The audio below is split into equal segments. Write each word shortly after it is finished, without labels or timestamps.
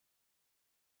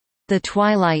The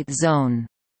Twilight Zone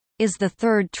is the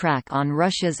third track on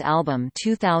Rush's album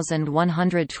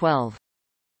 2112.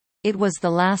 It was the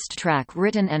last track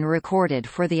written and recorded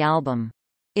for the album.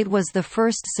 It was the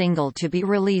first single to be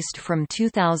released from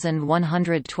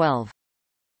 2112.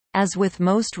 As with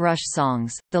most Rush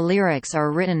songs, the lyrics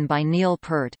are written by Neil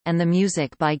Peart, and the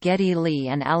music by Geddy Lee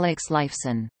and Alex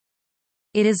Lifeson.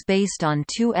 It is based on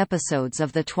 2 episodes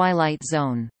of The Twilight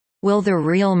Zone, "Will the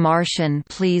Real Martian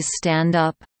Please Stand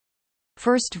Up?"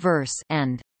 first verse,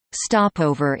 and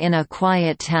 "Stopover in a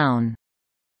Quiet Town,"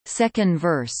 second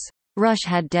verse. Rush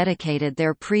had dedicated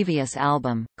their previous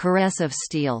album, Caress of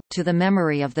Steel, to the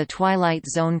memory of the Twilight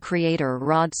Zone creator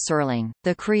Rod Serling.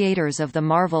 The creators of the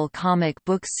Marvel comic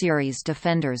book series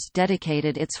Defenders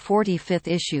dedicated its 45th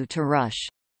issue to Rush.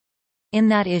 In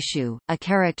that issue, a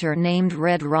character named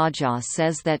Red Raja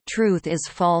says that truth is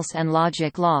false and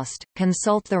logic lost,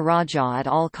 consult the Raja at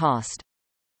all cost.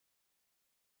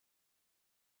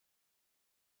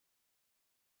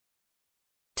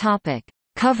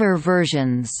 Cover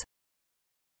versions.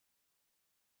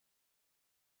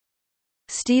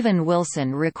 Steven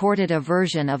Wilson recorded a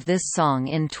version of this song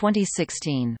in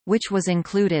 2016, which was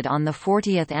included on the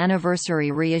 40th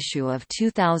anniversary reissue of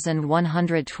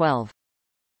 2112.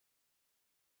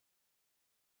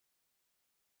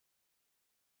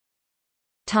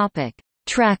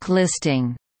 Track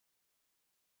listing.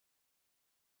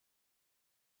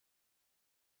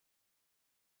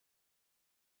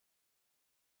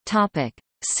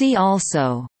 See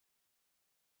also: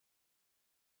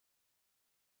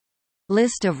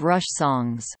 List of Rush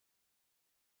songs.